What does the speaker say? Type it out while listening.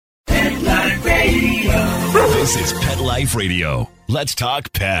This is Pet Life Radio. Let's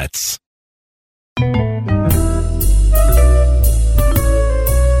talk pets.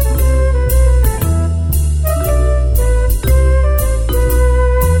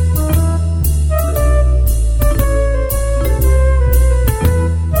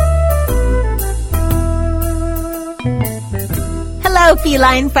 Hello,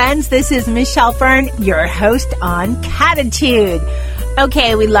 feline friends. This is Michelle Fern, your host on Catitude.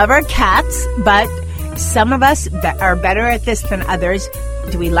 Okay, we love our cats, but some of us are better at this than others.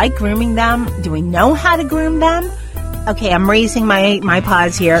 Do we like grooming them? Do we know how to groom them? Okay, I'm raising my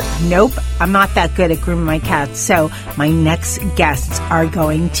paws here. Nope, I'm not that good at grooming my cats. So my next guests are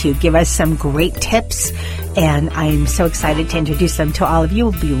going to give us some great tips, and I'm so excited to introduce them to all of you.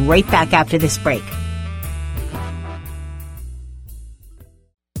 We'll be right back after this break.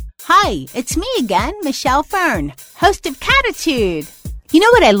 Hi, it's me again, Michelle Fern, host of Catitude. You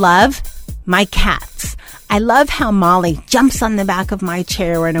know what I love? My cats. I love how Molly jumps on the back of my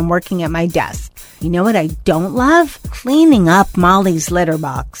chair when I'm working at my desk. You know what I don't love? Cleaning up Molly's litter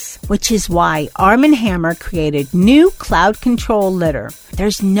box, which is why Arm & Hammer created new Cloud Control Litter.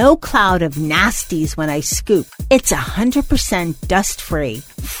 There's no cloud of nasties when I scoop. It's 100% dust-free,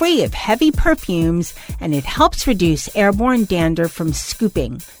 free of heavy perfumes, and it helps reduce airborne dander from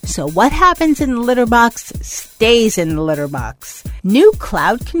scooping. So what happens in the litter box stays in the litter box. New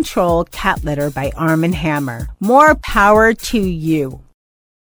Cloud Control Cat Litter by Arm & Hammer. More power to you.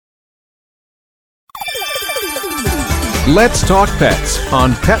 Let's Talk Pets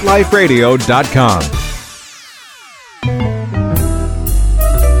on PetLifeRadio.com.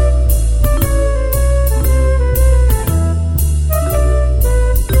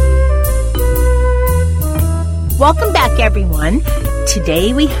 Welcome back, everyone.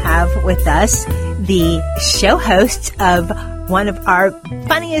 Today we have with us the show hosts of one of our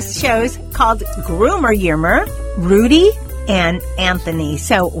funniest shows called Groomer Humor, Rudy and Anthony.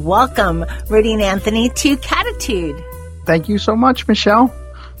 So welcome, Rudy and Anthony, to Catitude. Thank you so much, Michelle.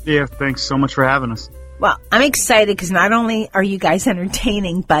 Yeah, thanks so much for having us. Well, I'm excited because not only are you guys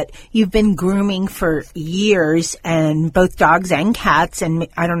entertaining, but you've been grooming for years, and both dogs and cats, and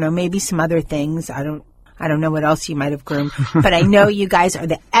I don't know, maybe some other things. I don't know what else you might have groomed, but I know you guys are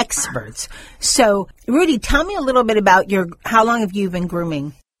the experts. So, Rudy, tell me a little bit about how long have you been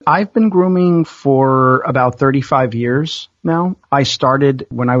grooming? I've been grooming for about 35 years now. I started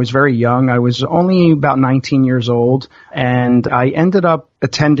when I was very young. I was only about 19 years old, and I ended up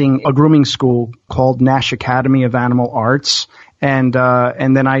attending a grooming school called Nash Academy of Animal Arts. And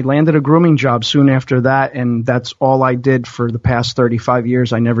then I landed a grooming job soon after that, and that's all I did for the past 35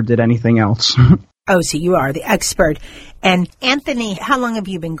 years. I never did anything else. Oh, so you are the expert. And Anthony, how long have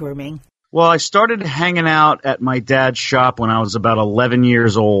you been grooming? Well, I started hanging out at my dad's shop when I was about 11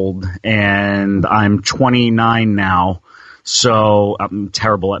 years old, and I'm 29 now. So I'm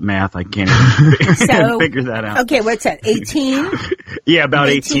terrible at math. I can't even figure that out. Okay, what's that, 18? Yeah, about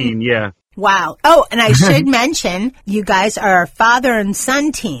 18, yeah. Wow. Oh, and I should mention, you guys are a father and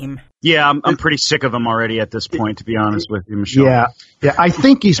son team. Yeah, I'm pretty sick of him already at this point, to be honest with you, Michelle. Yeah, I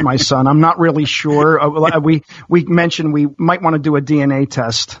think he's my son. I'm not really sure. We mentioned we might want to do a DNA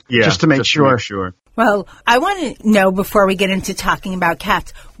test just to make sure. Well, I want to know, before we get into talking about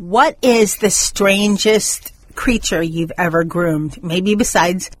cats, what is the strangest creature you've ever groomed? Maybe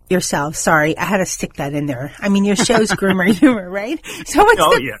besides yourself. Sorry, I had to stick that in there. I mean, your show's Groomer Humor, right? So what's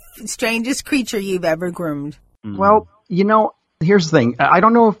the strangest creature you've ever groomed? Well, here's the thing. I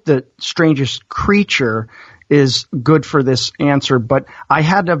don't know if the strangest creature is good for this answer, but I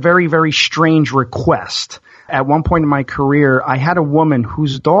had a very, very strange request. At one point in my career, I had a woman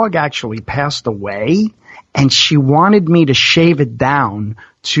whose dog actually passed away, and she wanted me to shave it down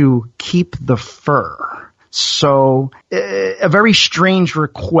to keep the fur. So a very strange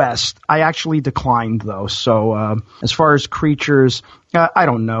request. I actually declined, though. So as far as creatures, I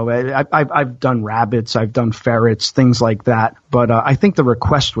don't know. I've done rabbits, I've done ferrets, things like that. But I think the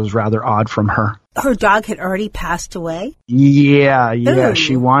request was rather odd from her. Her dog had already passed away? Yeah. Ooh.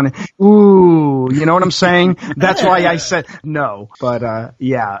 She wanted, you know what I'm saying? That's why I said no. But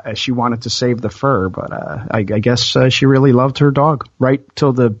she wanted to save the fur. But I guess she really loved her dog right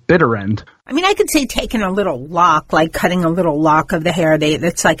till the bitter end. I mean, I could say taking a little lock, like cutting a little lock of the hair.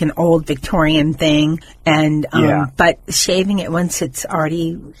 That's like an old Victorian thing. And but shaving it once it's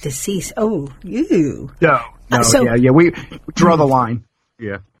already deceased. Oh, ew. No. We draw the line.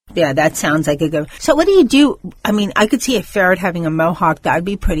 Yeah. Yeah, that sounds like a good. So what do you do? I mean, I could see a ferret having a mohawk. That'd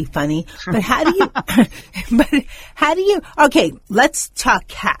be pretty funny. But how do you, okay, let's talk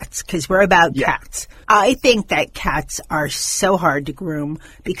cats, because we're about cats. I think that cats are so hard to groom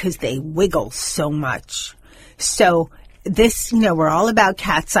because they wiggle so much. So this, we're all about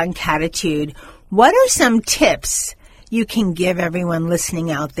cats on Catitude. What are some tips you can give everyone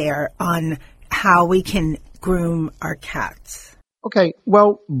listening out there on how we can groom our cats? Okay,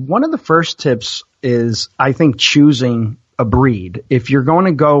 well, one of the first tips is, I think, choosing a breed. If you're going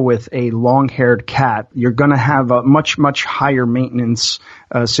to go with a long-haired cat, you're going to have a much, much higher maintenance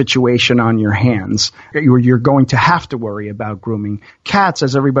situation on your hands. You're going to have to worry about grooming. Cats,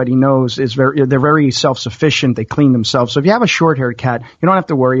 as everybody knows, they're very self-sufficient. They clean themselves. So if you have a short-haired cat, you don't have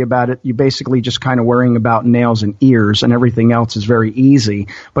to worry about it. You basically just kind of worrying about nails and ears, and everything else is very easy.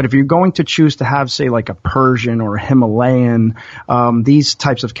 But if you're going to choose to have, say, like a Persian or a Himalayan, these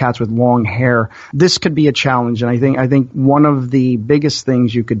types of cats with long hair, this could be a challenge. And I think one of the biggest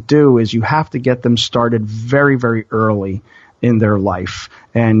things you could do is you have to get them started very, very early in their life.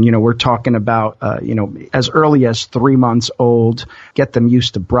 And, we're talking about, as early as 3 months old, get them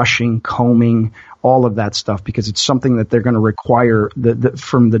used to brushing, combing, all of that stuff, because it's something that they're going to require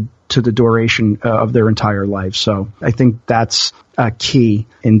to the duration of their entire life. So I think that's key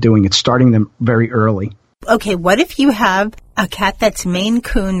in doing it, starting them very early. Okay, what if you have a cat that's Maine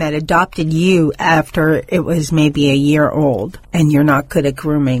Coon that adopted you after it was maybe a year old and you're not good at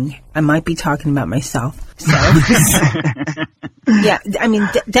grooming? I might be talking about myself. So, yeah, I mean,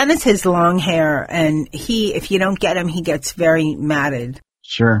 Dennis has long hair, and if you don't get him, he gets very matted.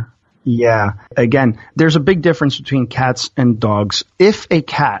 Sure. Yeah. Again, there's a big difference between cats and dogs. If a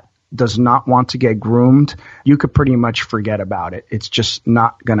cat does not want to get groomed, you could pretty much forget about it. It's just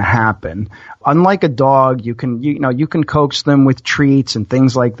not going to happen. Unlike a dog, you can coax them with treats and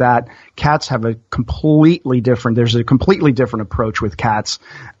things like that. Cats have there's a completely different approach with cats.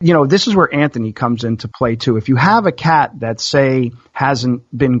 This is where Anthony comes into play too. If you have a cat that, say, hasn't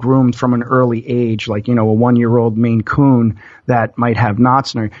been groomed from an early age, like, a 1-year-old Maine Coon that might have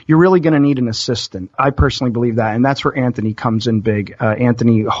knots in her, you're really going to need an assistant. I personally believe that. And that's where Anthony comes in big.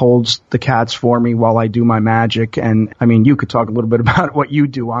 Anthony holds the cats for me while I do my magic. And I mean, you could talk a little bit about what you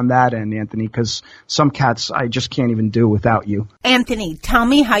do on that end, Anthony, because some cats I just can't even do without you. Anthony, tell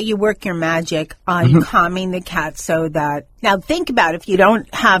me how you work your magic on calming the cat so that, now think about if you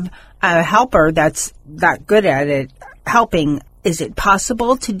don't have a helper that's that good at it helping, is it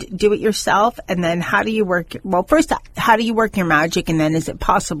possible to do it yourself? And then how do you work, first, how do you work your magic? And then is it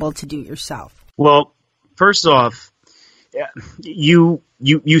possible to do it yourself? Well, first off, you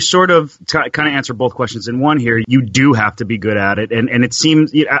sort of kind of answer both questions in one here. You do have to be good at it. And it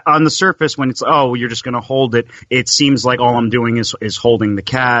seems on the surface when it's, you're just going to hold it, it seems like all I'm doing is holding the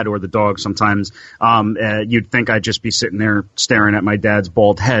cat or the dog sometimes. You'd think I'd just be sitting there staring at my dad's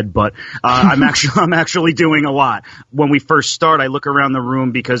bald head, but I'm actually doing a lot. When we first start, I look around the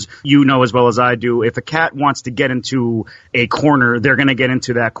room because you know as well as I do, if a cat wants to get into a corner, they're going to get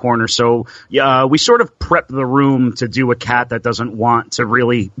into that corner. So we sort of prep the room to do a cat that doesn't want to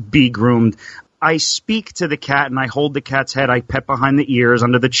really be groomed. I speak to the cat and I hold the cat's head. I pet behind the ears,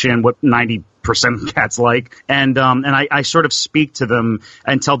 under the chin, what 90% of cats like. And I sort of speak to them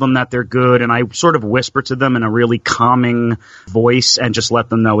and tell them that they're good. And I sort of whisper to them in a really calming voice and just let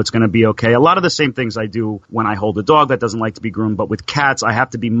them know it's going to be okay. A lot of the same things I do when I hold a dog that doesn't like to be groomed. But with cats, I have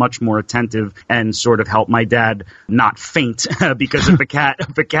to be much more attentive and sort of help my dad not faint because if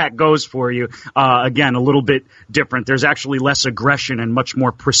a cat goes for you, again, a little bit different. There's actually less aggression and much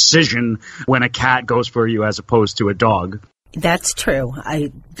more precision when a cat goes for you as opposed to a dog. That's true.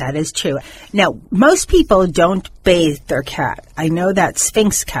 That is true. Now, most people don't bathe their cat. I know that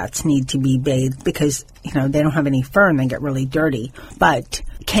Sphynx cats need to be bathed because, they don't have any fur and they get really dirty. But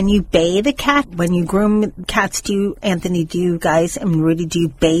can you bathe a cat? When you groom cats, Anthony, do you guys and Rudy, do you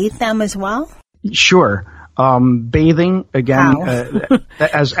bathe them as well? Sure. Bathing, again,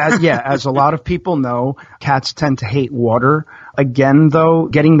 as a lot of people know, cats tend to hate water. Again, though,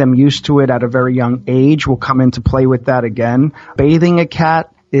 getting them used to it at a very young age will come into play with that again. Bathing a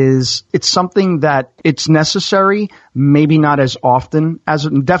cat it's something that it's necessary, maybe not as often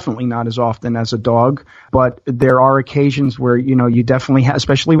definitely not as often as a dog, but there are occasions where, you definitely have,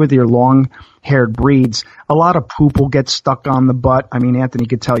 especially with your long-haired breeds, a lot of poop will get stuck on the butt. I mean, Anthony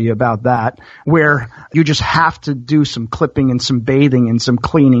could tell you about that, where you just have to do some clipping and some bathing and some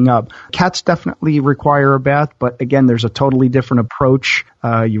cleaning up. Cats definitely require a bath, but again, there's a totally different approach.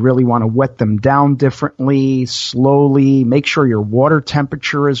 You really want to wet them down differently, slowly, make sure your water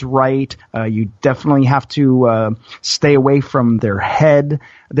temperature is right. You definitely have to stay away from their head.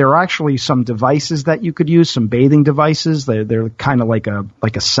 There are actually some devices that you could use, some bathing devices. They're kind of like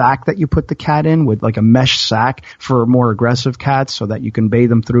a sack that you put the cat in, with like a mesh sack for more aggressive cats, so that you can bathe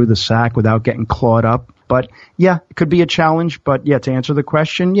them through the sack without getting clawed up. But yeah, it could be a challenge. But yeah, to answer the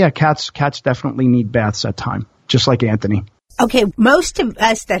question, yeah, cats definitely need baths at time, just like Anthony. Okay, most of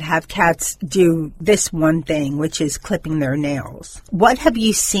us that have cats do this one thing, which is clipping their nails. What have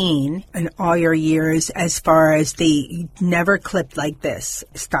you seen in all your years as far as the never clipped like this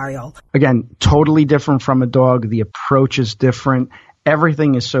style? Again, totally different from a dog. The approach is different.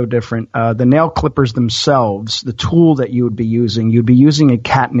 Everything is so different. The nail clippers themselves, the tool that you'd be using a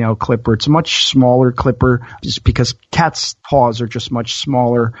cat nail clipper. It's a much smaller clipper just because cats' paws are just much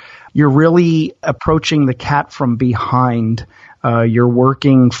smaller. You're really approaching the cat from behind. You're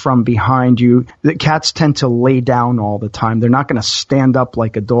working from behind you. The cats tend to lay down all the time. They're not going to stand up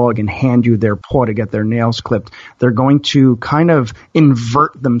like a dog and hand you their paw to get their nails clipped. They're going to kind of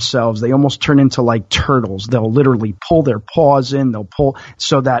invert themselves. They almost turn into like turtles. They'll literally pull their paws in. They'll pull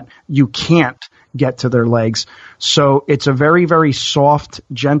so that you can't get to their legs. So it's a very, very soft,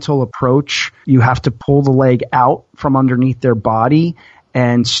 gentle approach. You have to pull the leg out from underneath their body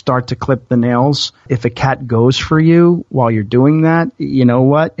and start to clip the nails. If a cat goes for you while you're doing that, you know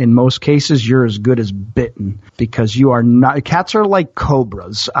what? In most cases, you're as good as bitten because you are not. Cats are like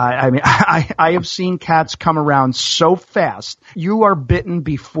cobras. I have seen cats come around so fast. You are bitten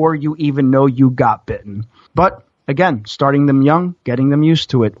before you even know you got bitten. But again, starting them young, getting them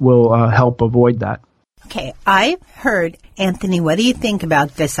used to it will help avoid that. Okay, I've heard, Anthony, what do you think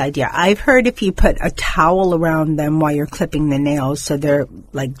about this idea? I've heard if you put a towel around them while you're clipping the nails so they're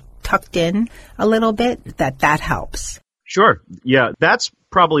like tucked in a little bit, that helps. Sure. Yeah, that's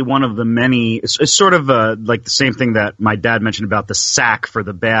probably one of the many. It's sort of like the same thing that my dad mentioned about the sack for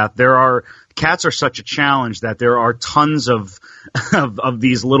the bath. Cats are such a challenge that there are tons of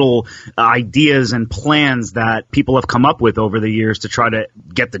these little ideas and plans that people have come up with over the years to try to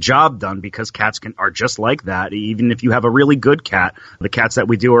get the job done because cats are just like that. Even if you have a really good cat, the cats that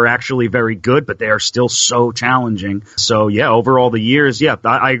we do are actually very good, but they are still so challenging. So yeah, over all the years, yeah,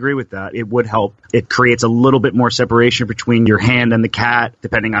 I agree with that. It would help. It creates a little bit more separation between your hand and the cat,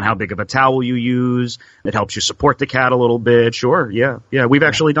 depending on how big of a towel you use. It helps you support the cat a little bit. Sure, yeah, we've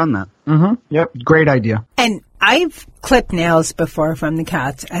actually done that. Mm-hmm. Yep, great idea. And I've clipped nails before from the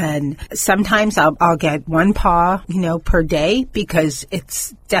cats, and sometimes I'll get one paw, per day because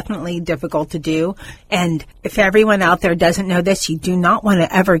it's definitely difficult to do. And if everyone out there doesn't know this, you do not want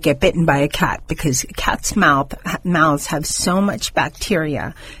to ever get bitten by a cat because cats' mouths have so much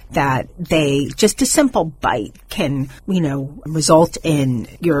bacteria that just a simple bite can, result in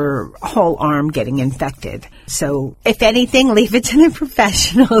your whole arm getting infected. So if anything, leave it to the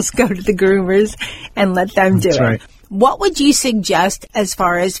professionals, go to the groomers and let them do it. Right. What would you suggest as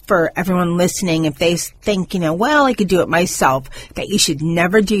far as for everyone listening, if they think, well, I could do it myself, that you should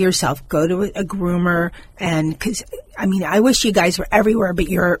never do yourself? Go to a groomer because, I wish you guys were everywhere, but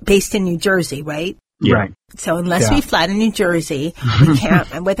you're based in New Jersey, right? Yeah. Right. So unless we fly to New Jersey, we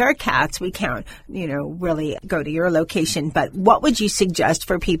can't, and with our cats, we can't, really go to your location. But what would you suggest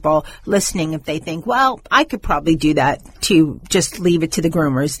for people listening if they think, well, I could probably do that, to just leave it to the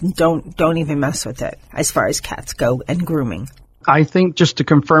groomers. Don't even mess with it as far as cats go and grooming? I think just to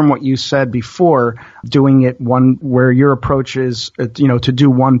confirm what you said before, doing it where your approach is, to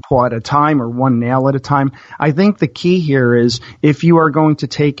do one paw at a time or one nail at a time. I think the key here is if you are going to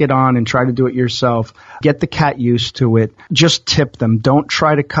take it on and try to do it yourself, get the cat used to it. Just tip them. Don't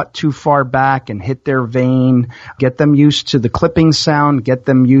try to cut too far back and hit their vein. Get them used to the clipping sound. Get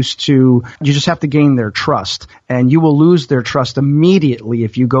them used to, you just have to gain their trust. And you will lose their trust immediately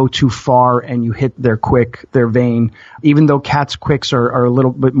if you go too far and you hit their vein. Even though cats' quicks are a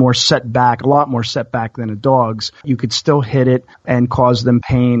little bit more set back, a lot more set back than a dog's, you could still hit it and cause them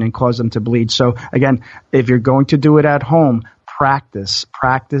pain and cause them to bleed. So again, if you're going to do it at home, practice,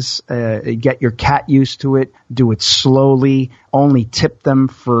 get your cat used to it, do it slowly, only tip them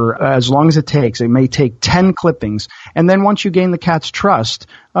for as long as it takes. It may take 10 clippings. And then once you gain the cat's trust,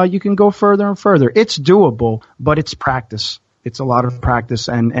 you can go further and further. It's doable, but it's practice. It's a lot of practice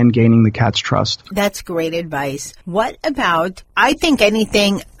and gaining the cat's trust. That's great advice. What about, I think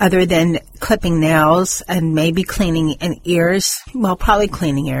anything other than clipping nails and maybe cleaning ears, well, probably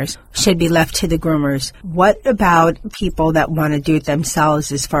cleaning ears, should be left to the groomers. What about people that want to do it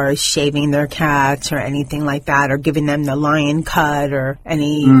themselves as far as shaving their cats or anything like that, or giving them the lion cut or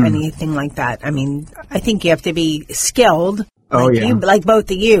anything like that? I think you have to be skilled, like both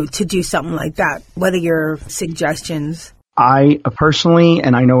of you, to do something like that. What are your suggestions? I personally,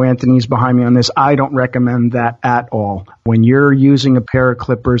 and I know Anthony's behind me on this, I don't recommend that at all. When you're using a pair of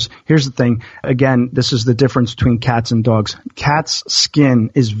clippers, here's the thing. Again, this is the difference between cats and dogs. Cats' skin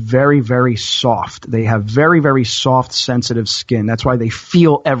is very, very soft. They have very, very soft, sensitive skin. That's why they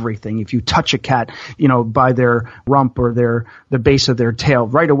feel everything. If you touch a cat, by their rump or the base of their tail,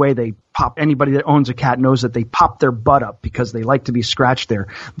 right away they pop. Anybody that owns a cat knows that they pop their butt up because they like to be scratched there.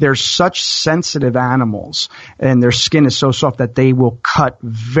 They're such sensitive animals, and their skin is so soft that they will cut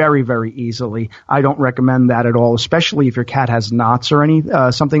very, very easily. I don't recommend that at all, especially if your cat has knots or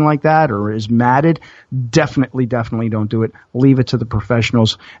something like that, or is matted. Definitely don't do it. Leave it to the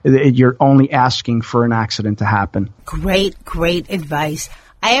professionals. You're only asking for an accident to happen. Great advice.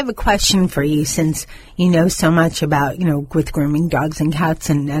 I have a question for you, since you know so much about, with grooming dogs and cats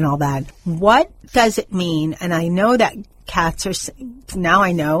and all that. What does it mean? And I know that cats are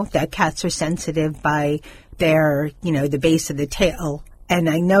sensitive by their, the base of the tail. And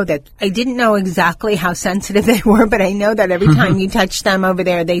I know that I didn't know exactly how sensitive they were, but I know that every time you touch them over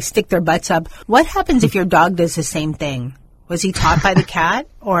there, they stick their butts up. What happens if your dog does the same thing? Was he taught by the cat,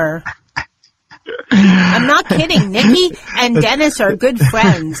 or? I'm not kidding. Nikki and Dennis are good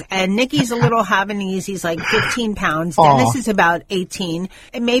friends, and Nikki's a little Havanese. He's like 15 pounds. Dennis is about 18,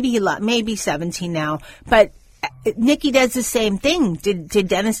 and maybe 17 now. But Nikki does the same thing. Did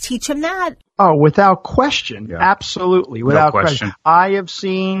Dennis teach him that? Oh, without question. Yeah. Absolutely. Without question. I have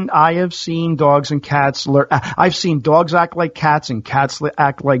seen dogs and cats learn. I've seen dogs act like cats and cats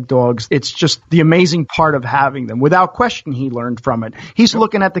act like dogs. It's just the amazing part of having them. Without question, he learned from it. He's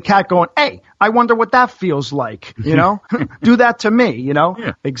looking at the cat going, hey, I wonder what that feels like. Do that to me,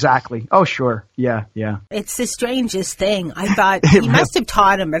 Yeah. Exactly. Oh, sure. Yeah. It's the strangest thing. I thought he must have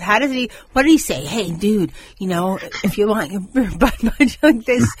taught him, but what did he say? Hey, dude, if you want your butt touch like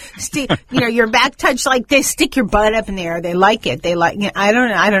this, your back touch like this, stick your butt up in the air. They like it. I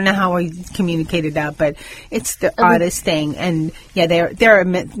don't know how we communicated that, but it's the oddest thing. And yeah, they're a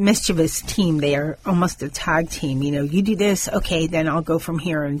mischievous team. They are almost a tag team. You do this, okay, then I'll go from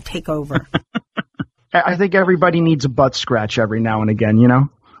here and take over. I think everybody needs a butt scratch every now and again,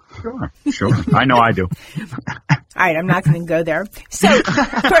 Sure. I know I do. All right, I'm not going to go there. So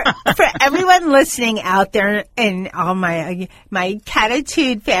for everyone listening out there and all my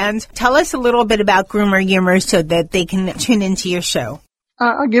Catitude fans, tell us a little bit about Groomer Humor so that they can tune into your show.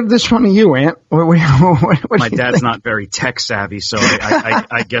 I'll give this one to you, Ant. What my dad's not very tech savvy, so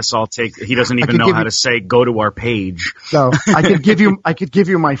I guess I'll take. He doesn't even know how to say "go to our page." So I could give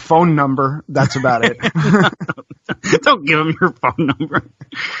you my phone number. That's about it. Don't give him your phone number.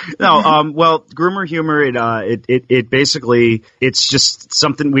 No, well, Groomer Humor. It basically it's just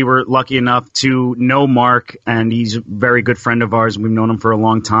something. We were lucky enough to know Mark, and he's a very good friend of ours. We've known him for a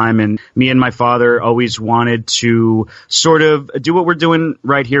long time, and me and my father always wanted to sort of do what we're doing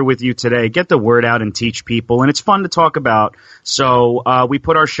right here with you today, get the word out and teach people, and it's fun to talk about. So we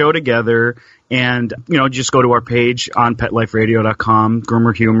put our show together, and just go to our page on PetLifeRadio.com,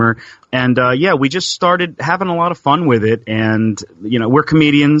 Groomer Humor, and we just started having a lot of fun with it. And we're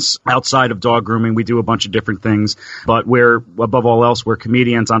comedians outside of dog grooming. We do a bunch of different things, but we're above all else, we're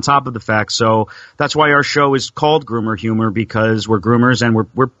comedians on top of the fact. So that's why our show is called Groomer Humor, because we're groomers, and we're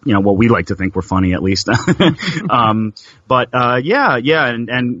we like to think we're funny, at least. And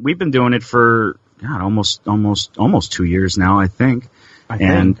we've been doing it for almost 2 years now, I think.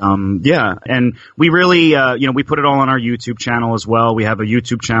 And we really, we put it all on our YouTube channel as well. We have a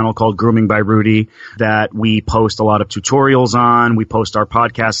YouTube channel called Grooming by Rudy that we post a lot of tutorials on. We post our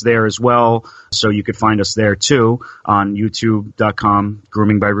podcast there as well, so you could find us there too on YouTube.com,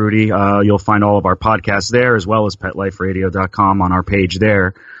 Grooming by Rudy. You'll find all of our podcasts there, as well as PetLifeRadio.com on our page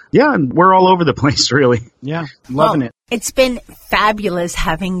there. Yeah, and we're all over the place, really. Yeah, loving it. It's been fabulous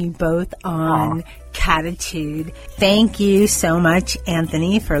having you both on Catitude. Thank you so much,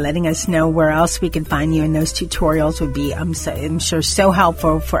 Anthony, for letting us know where else we can find you, and those tutorials would be, I'm sure, so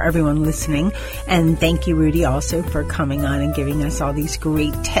helpful for everyone listening. And thank you, Rudy, also for coming on and giving us all these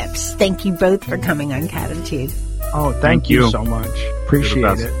great tips. Thank you both for coming on Catitude. Oh, thank you so much.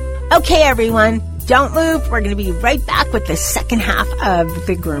 Appreciate it. Okay, everyone, don't move. We're going to be right back with the second half of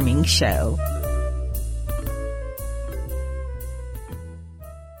the grooming show.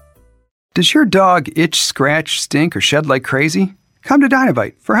 Does your dog itch, scratch, stink, or shed like crazy? Come to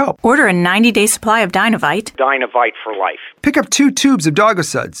Dinovite for help. Order a 90-day supply of Dinovite. Dinovite for life. Pick up 2 tubes of Doggo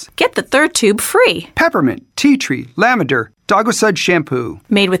Suds. Get the 3rd tube free. Peppermint, tea tree, lavender, Doggo Sud shampoo.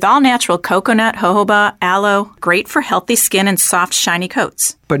 Made with all-natural coconut, jojoba, aloe. Great for healthy skin and soft, shiny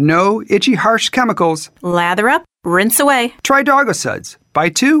coats. But no itchy, harsh chemicals. Lather up, rinse away. Try Doggo Suds. Buy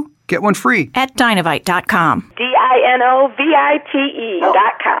 2, get 1 free. At Dinovite.com.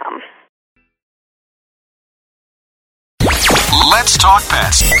 DINOVITE.com. Let's Talk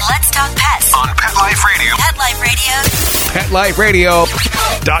Pets Let's Talk Pets on Pet Life Radio. Pet Life Radio.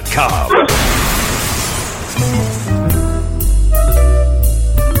 PetLifeRadio.com.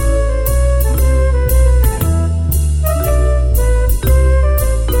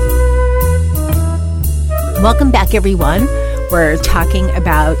 Welcome back, everyone. We're talking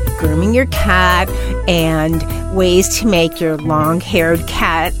about grooming your cat and ways to make your long-haired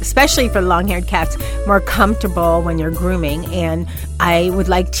cat, especially for long-haired cats, more comfortable when you're grooming. And I would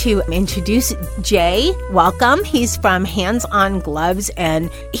like to introduce Jay. Welcome. He's from Hands On Gloves, and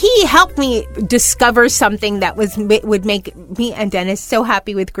he helped me discover something that would make me and Dennis so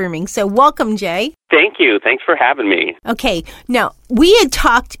happy with grooming. So welcome, Jay. Thank you. Thanks for having me. Okay. Now, we had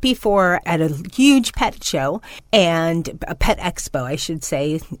talked before at a huge pet show and a pet expo, I should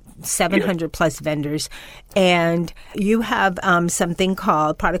say, 700 plus vendors. And you have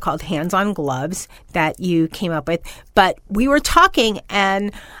product called Hands On Gloves that you came up with. But we were talking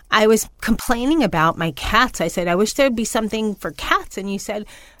and I was complaining about my cats. I said, I wish there'd be something for cats. And you said,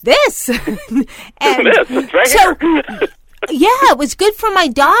 this. And this, right so, here. Yeah, it was good for my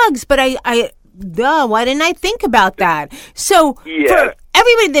dogs, but why didn't I think about that? So for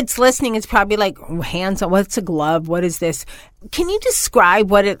everybody that's listening, it's probably like, hands on, what's a glove? What is this? Can you describe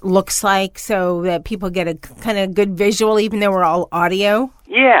what it looks like so that people get a kind of good visual, even though we're all audio?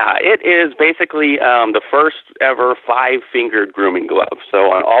 Yeah, it is basically the first ever 5-fingered grooming glove.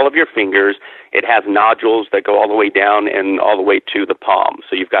 So on all of your fingers, it has nodules that go all the way down and all the way to the palm.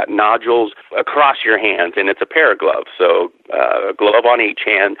 So you've got nodules across your hands, and it's a pair of gloves. So a glove on each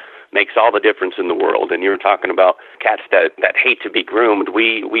hand makes all the difference in the world. And you were talking about cats that hate to be groomed.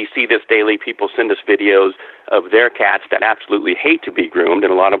 We see this daily. People send us videos of their cats that absolutely hate to be groomed,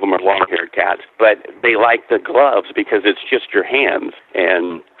 and a lot of them are long-haired cats. But they like the gloves because it's just your hands.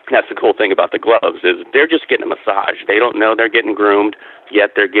 And that's the cool thing about the gloves is they're just getting a massage. They don't know they're getting groomed,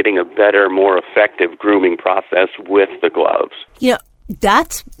 yet they're getting a better, more effective grooming process with the gloves. You know,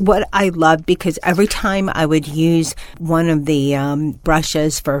 that's what I love, because every time I would use one of the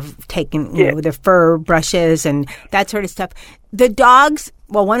brushes for taking, the fur brushes and that sort of stuff, the dogs,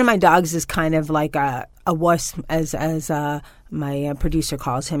 well, one of my dogs is kind of like a wuss, as my producer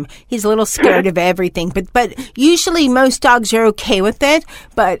calls him. He's a little scared of everything, but usually most dogs are okay with it.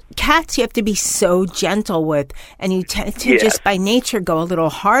 But cats, you have to be so gentle with, and you tend to just by nature go a little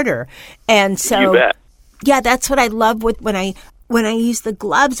harder. And so, yeah, that's what I love with when I use the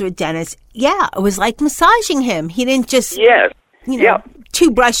gloves with Dennis. Yeah, it was like massaging him. He didn't just,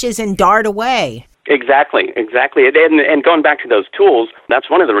 two brushes and dart away. Exactly. And going back to those tools, that's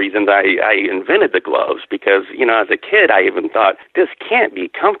one of the reasons I invented the gloves, because, as a kid, I even thought, this can't be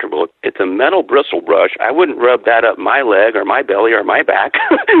comfortable. It's a metal bristle brush. I wouldn't rub that up my leg or my belly or my back.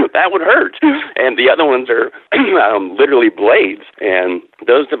 That would hurt. And the other ones are literally blades. And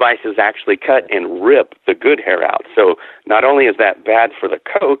those devices actually cut and rip the good hair out. So not only is that bad for the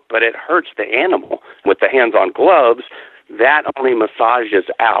coat, but it hurts the animal. With the hands-on gloves, that only massages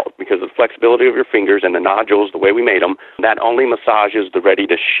out, because of the flexibility of your fingers and the nodules, the way we made them, that only massages the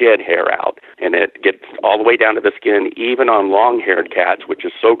ready-to-shed hair out. And it gets all the way down to the skin, even on long-haired cats, which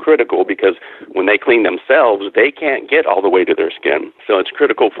is so critical because when they clean themselves, they can't get all the way to their skin. So it's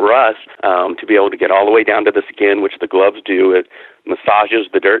critical for us to be able to get all the way down to the skin, which the gloves do. It massages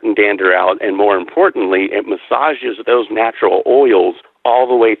the dirt and dander out, and more importantly, it massages those natural oils all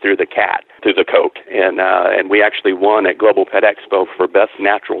the way through the cat, through the coat. And we actually won at Global Pet Expo for Best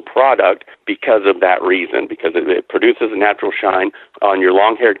Natural Product because of that reason, because it produces a natural shine on your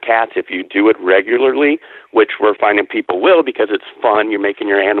long-haired cats if you do it regularly, which we're finding people will, because it's fun. You're making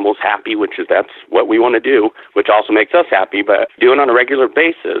your animals happy, that's what we want to do, which also makes us happy. But doing it on a regular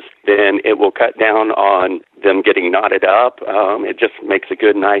basis, then it will cut down on them getting knotted up. It just makes a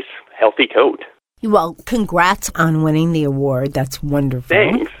good, nice, healthy coat. Well, congrats on winning the award. That's wonderful.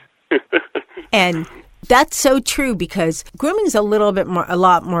 Thanks. And that's so true, because grooming is a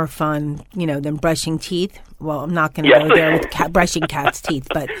lot more fun, than brushing teeth. Well, I'm not going to go there with brushing cats' teeth,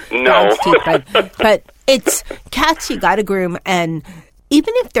 but dogs' teeth. But it's cats you got to groom, and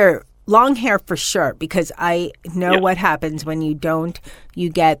even if they're long hair, for sure, because I know what happens when you don't. You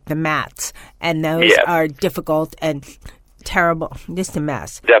get the mats, and those are difficult and terrible, just a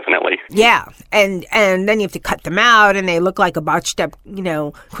mess. Definitely. Yeah, and then you have to cut them out, and they look like a botched up,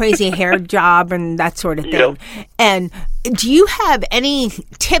 crazy hair job and that sort of thing. Yep. And do you have any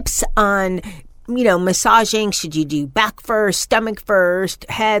tips on, massaging? Should you do back first, stomach first,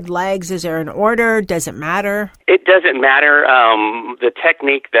 head, legs? Is there an order? Does it matter? It doesn't matter. The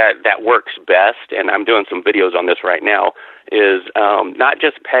technique that works best, and I'm doing some videos on this right now, is not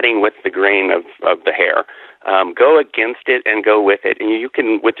just petting with the grain of the hair. go against it and go with it. And you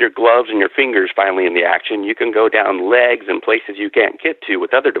can, with your gloves and your fingers finally in the action, you can go down legs and places you can't get to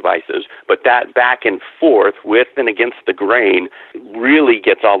with other devices. But that back and forth with and against the grain really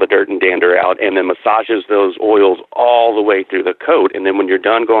gets all the dirt and dander out and then massages those oils all the way through the coat. And then when you're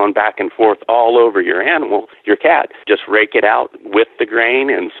done going back and forth all over your animal, your cat, just rake it out with the grain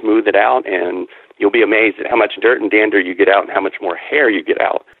and smooth it out, and you'll be amazed at how much dirt and dander you get out and how much more hair you get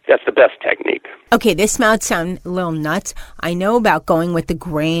out. That's the best technique. Okay, this might sound a little nuts. I know about going with the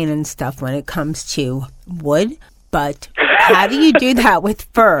grain and stuff when it comes to wood, but how do you do that with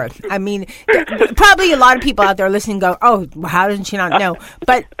fur? I mean, probably a lot of people out there listening go, oh, how did she not know?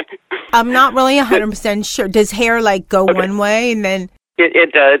 But I'm not really 100% sure. Does hair, go one way and then...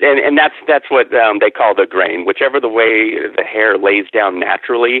 It does, and that's what they call the grain. Whichever the way the hair lays down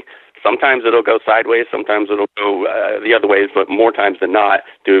naturally, sometimes it'll go sideways, sometimes it'll go the other ways, but more times than not,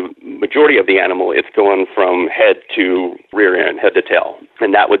 the majority of the animal, it's going from head to rear end, head to tail.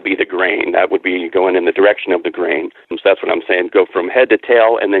 And that would be the grain. That would be going in the direction of the grain. So that's what I'm saying. Go from head to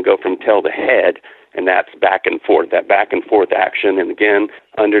tail and then go from tail to head. And that's back and forth, that back and forth action. And again,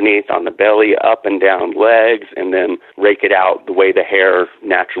 underneath on the belly, up and down legs, and then rake it out the way the hair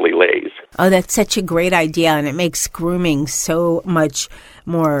naturally lays. Oh, that's such a great idea. And it makes grooming so much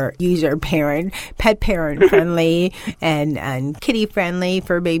more pet parent friendly and kitty friendly,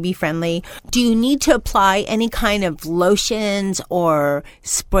 fur baby friendly. Do you need to apply any kind of lotions or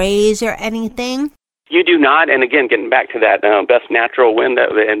sprays or anything? You do not, and again, getting back to that best natural win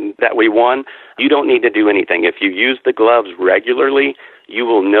that we won, you don't need to do anything. If you use the gloves regularly, you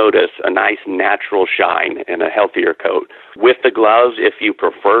will notice a nice natural shine and a healthier coat. With the gloves, if you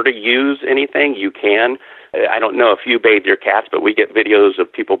prefer to use anything, you can. I don't know if you bathe your cats, but we get videos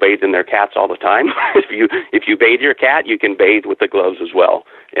of people bathing their cats all the time. If you bathe your cat, you can bathe with the gloves as well,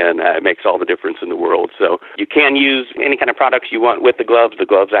 and it makes all the difference in the world. So you can use any kind of products you want with the gloves. The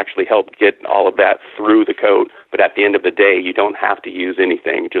gloves actually help get all of that through the coat, but at the end of the day, you don't have to use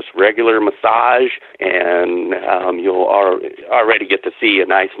anything. Just regular massage, and you'll already get to see a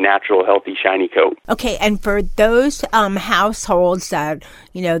nice, natural, healthy, shiny coat. Okay, and for those households that,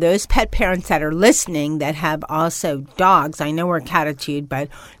 those pet parents that are listening that have also dogs, I know we're Catitude, but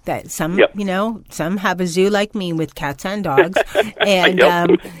that some, some have a zoo like me with cats and dogs. And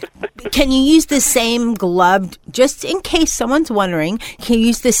can you use the same glove, just in case someone's wondering, can you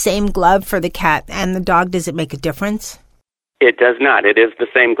use the same glove for the cat and the dog? Does it make a difference? It does not. It is the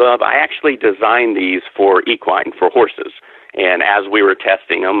same glove. I actually designed these for equine, for horses. And as we were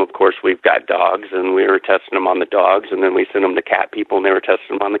testing them, of course, we've got dogs, and we were testing them on the dogs, and then we sent them to cat people, and they were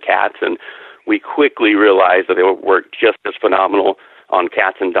testing them on the cats. And we quickly realized that they would work just as phenomenal on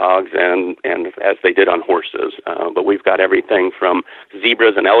cats and dogs and as they did on horses. But we've got everything from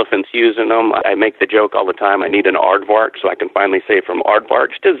zebras and elephants using them. I make the joke all the time, I need an aardvark, so I can finally say from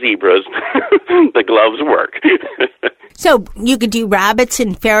aardvarks to zebras, the gloves work. So you could do rabbits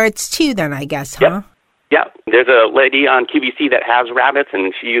and ferrets too then, I guess, huh? Yep. Yeah, there's a lady on QVC that has rabbits,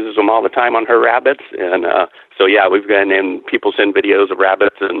 and she uses them all the time on her rabbits. And so, yeah, we've got, and people send videos of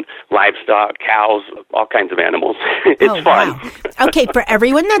rabbits and livestock, cows, all kinds of animals. It's fun. Wow. Okay, for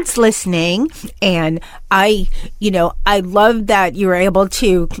everyone that's listening, and I love that you were able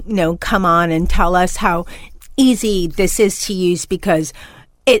to, come on and tell us how easy this is to use, because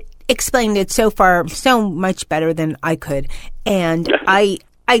it explained it so far so much better than I could. And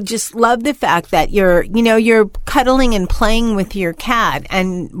I just love the fact that you're cuddling and playing with your cat,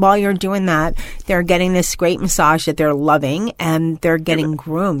 and while you're doing that, they're getting this great massage that they're loving, and they're getting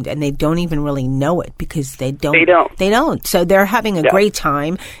groomed, and they don't even really know it because they don't. So they're having a great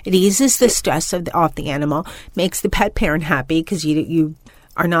time. It eases the stress off the animal, makes the pet parent happy because you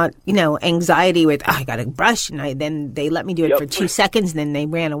are not, anxiety with, I got to brush, and then they let me do it for 2 seconds, and then they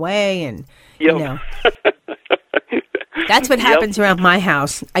ran away, and That's what happens around my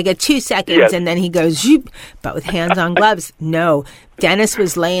house. I get 2 seconds, and then he goes, zoop, but with hands-on gloves. No. Dennis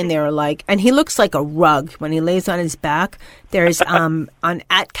was laying there and he looks like a rug when he lays on his back. There's,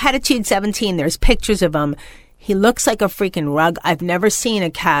 at Catitude 17, there's pictures of him. He looks like a freaking rug. I've never seen a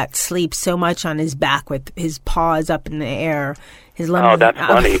cat sleep so much on his back with his paws up in the air. That's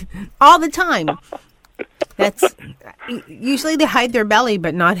funny. All the time. That's usually they hide their belly,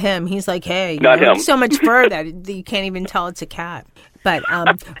 but not him. He's like, hey, him. So much fur that you can't even tell it's a cat. But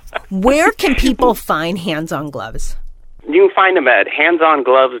where can people find hands-on gloves? You can find them at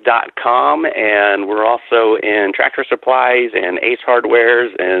handsongloves.com, and we're also in Tractor Supplies and Ace Hardwares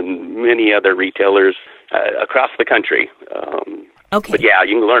and many other retailers across the country. Okay. But yeah,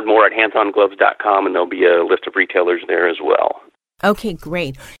 you can learn more at handsongloves.com, and there'll be a list of retailers there as well. Okay,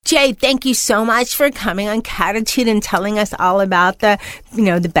 great. Jay, thank you so much for coming on Catitude and telling us all about the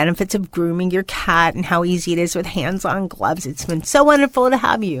benefits of grooming your cat and how easy it is with hands-on gloves. It's been so wonderful to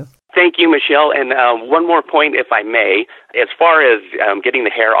have you. Thank you, Michelle. And one more point, if I may. As far as getting the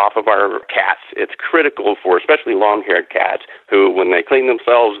hair off of our cats, it's critical for especially long-haired cats who, when they clean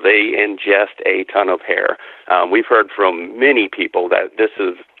themselves, they ingest a ton of hair. We've heard from many people that this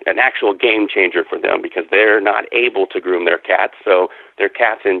is an actual game changer for them because they're not able to groom their cats. So their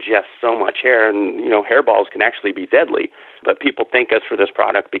cats ingest so much hair, and, hairballs can actually be deadly. But people thank us for this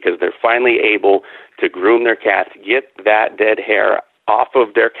product because they're finally able to groom their cats, get that dead hair off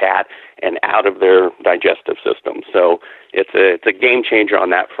of their cat and out of their digestive system. So it's a game changer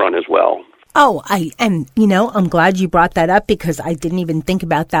on that front as well. Oh, I'm glad you brought that up because I didn't even think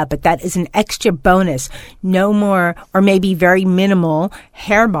about that, but that is an extra bonus. No more, or maybe very minimal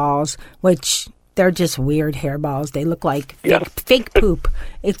hairballs, which they're just weird hairballs. They look like fake poop.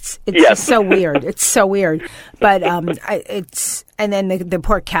 It's just so weird. It's so weird. But and then the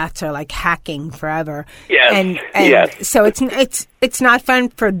poor cats are like hacking forever. Yes. And so it's not fun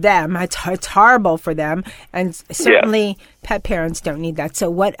for them. It's horrible for them. And certainly pet parents don't need that.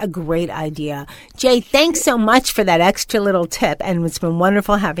 So what a great idea. Jay, thanks so much for that extra little tip. And it's been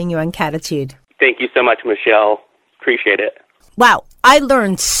wonderful having you on Catitude. Thank you so much, Michelle. Appreciate it. Wow. I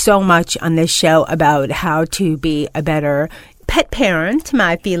learned so much on this show about how to be a better pet parent to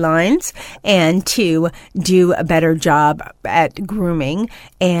my felines and to do a better job at grooming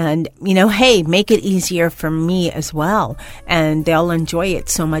and, hey, make it easier for me as well. And they'll enjoy it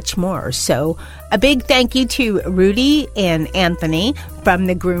so much more. So a big thank you to Rudy and Anthony from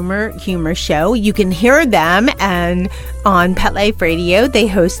the Groomer Humor Show. You can hear them and on Pet Life Radio. They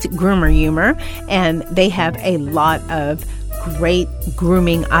host Groomer Humor and they have a lot of great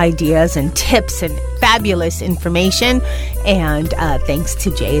grooming ideas and tips and fabulous information. And thanks to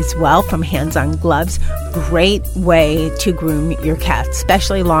Jay as well from Hands on Gloves. Great way to groom your cat,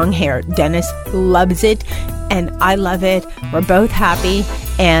 especially long hair. Dennis loves it and I love it. We're both happy.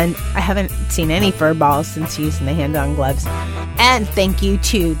 And I haven't seen any fur balls since using the hand-on gloves. And thank you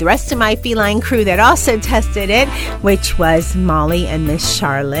to the rest of my feline crew that also tested it, which was Molly and Miss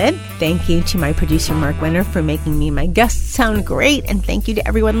Charlotte. Thank you to my producer, Mark Winter, for making me my guests sound great. And thank you to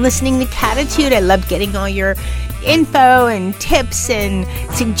everyone listening to Catitude. I love getting all your info and tips and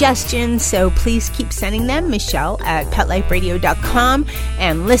suggestions. So please keep sending them. Michelle at PetLifeRadio.com.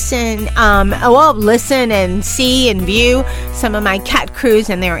 And listen and see and view some of my cat crews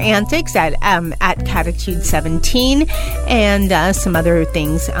and their antics at Catitude 17 and some other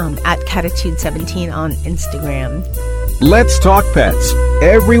things at Catitude 17 on Instagram. Let's Talk Pets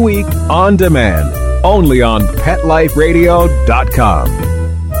every week on demand, only on PetLifeRadio.com.